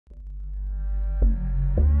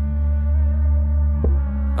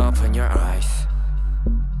Open your eyes.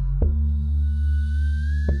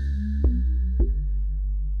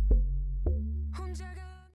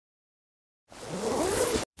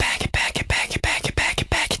 Baggy, baggy, baggy, baggy, baggy,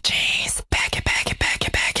 baggy jeans. Baggy, baggy, baggy,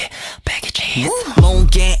 baggy, baggy jeans.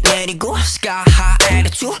 몽게 내리고 sky high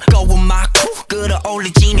attitude. Go with my crew.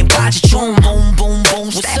 끌어올리지는 바지 좀 boom boom boom.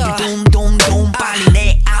 Step boom boom boom. 빨리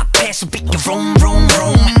내 앞에서 비켜 vroom vroom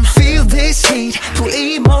vroom. Feel this heat, full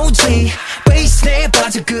emoji. Bass 내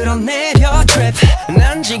바지 끌어내려 drip.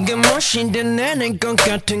 난 지금 멋인데 내는 것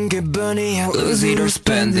같은 기분이야. Lose it or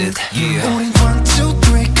spend it, yeah. 우린 1, 2,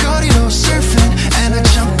 3 거리로 surfing. And I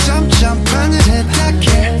jump jump jump 하늘에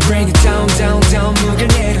닿게. Bring it down down down 무게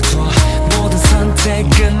내려둬. 모든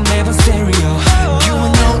선택은 매번 stereo. You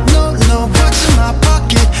ain't no what's in my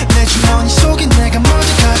pocket. 내 주머니 속에 내가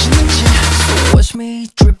먼저 가지는지. So watch me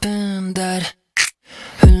dripping that.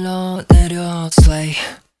 흘러내려 slay.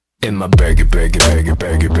 In my baggy, baggy, baggy,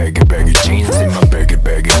 baggy, baggy, baggy jeans. In my baggy,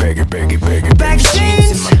 baggy, baggy, baggy, baggy, baggy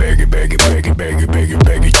jeans. In my baggy, baggy, baggy, baggy, baggy,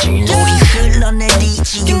 baggy jeans. 우리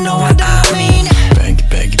흘러내리지, you know what I mean. Baggy,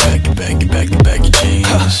 baggy, baggy, baggy, baggy, baggy jeans.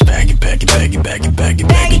 Baggy, baggy, baggy, baggy, baggy,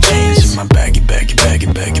 baggy jeans. In my baggy, baggy, baggy,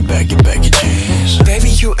 baggy, baggy, baggy jeans.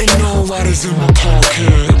 Baby, you ain't know what is in my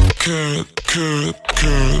pocket.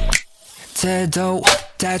 태도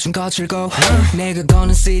대충 거칠고 내가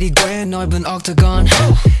거는 city 꽤 넓은 octagon.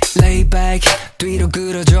 Lay back 뒤로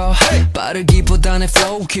끌어줘 빠르기보다는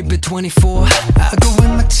flow keep it 24. I go with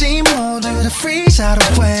my team 모두 다 freeze out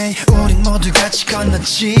of way. 우린 모두 같이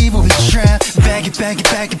건너지 but we trap. Bag it bag it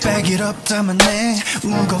bag it bag it up 담아내.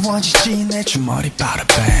 무거워지지 내 주머니 bada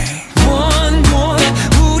bang. One more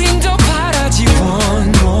우린 더 바라지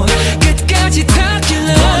one more 끝까지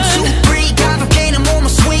닿길래. 1, 2, 3 가볍게 내 몸을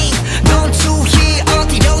swing. Don't you hear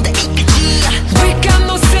어디로 다 이끌지. We got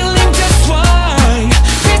no ceiling that's why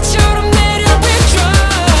빛처럼 내려 we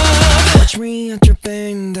drop. Watch me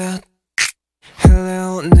dripping that.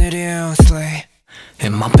 Hello 내려 slay.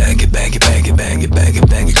 In my baggy, baggy, baggy, baggy, baggy,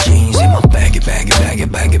 baggy jeans. In my baggy, baggy, baggy,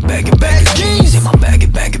 baggy, baggy, baggy jeans. In my baggy,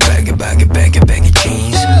 baggy, baggy, baggy, baggy, baggy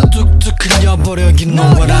jeans. 뚝뚝 흘려버려 you know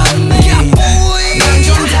what I mean. 난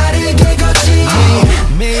좀 다르게 걷지.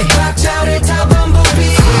 박자를 타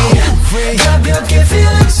반복이. 가볍게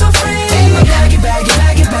feeling so free. In my baggy, baggy,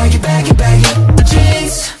 baggy, baggy, baggy, baggy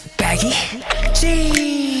jeans. Baggy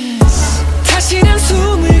jeans. 다시 난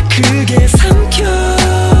숨을 크게 삼켜.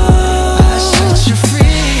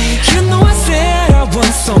 You know I said I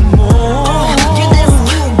want some more.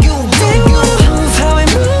 You move how I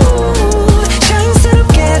move.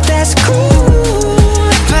 자연스럽게 that's cool.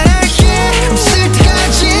 But I can't 쓸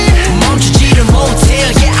때까지 멈추지를 못해.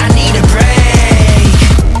 Yeah I need a break.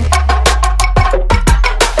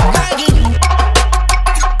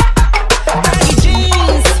 Baggy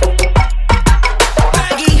jeans.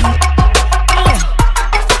 Baggy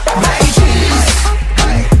jeans.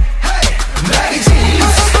 Baggy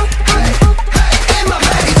jeans. In my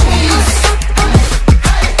baggy jeans.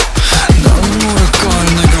 넌 모를걸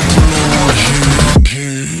내가 불러와.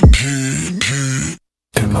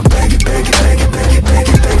 In my baggy, baggy, baggy, baggy,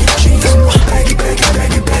 baggy, baggy jeans. In my baggy, baggy,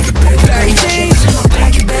 baggy, baggy, baggy, baggy jeans. In my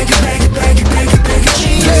baggy, baggy, baggy, baggy, baggy, baggy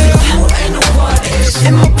jeans. Ain't no what is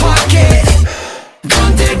in my pocket.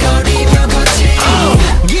 건들거리며 걷지.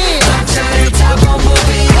 박자를 타 범벅이.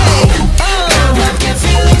 가볍게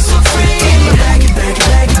feeling so free. In my baggy, baggy,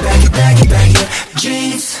 baggy, baggy, baggy, baggy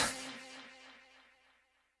jeans.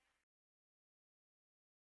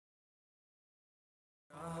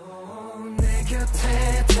 내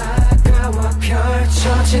곁에 다가와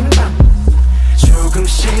펼쳐진 밤.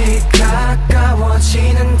 조금씩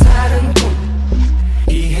가까워지는 다른 꿈.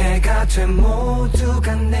 이해가 돼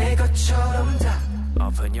모두가 내 것처럼 다.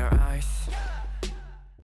 Open your eyes.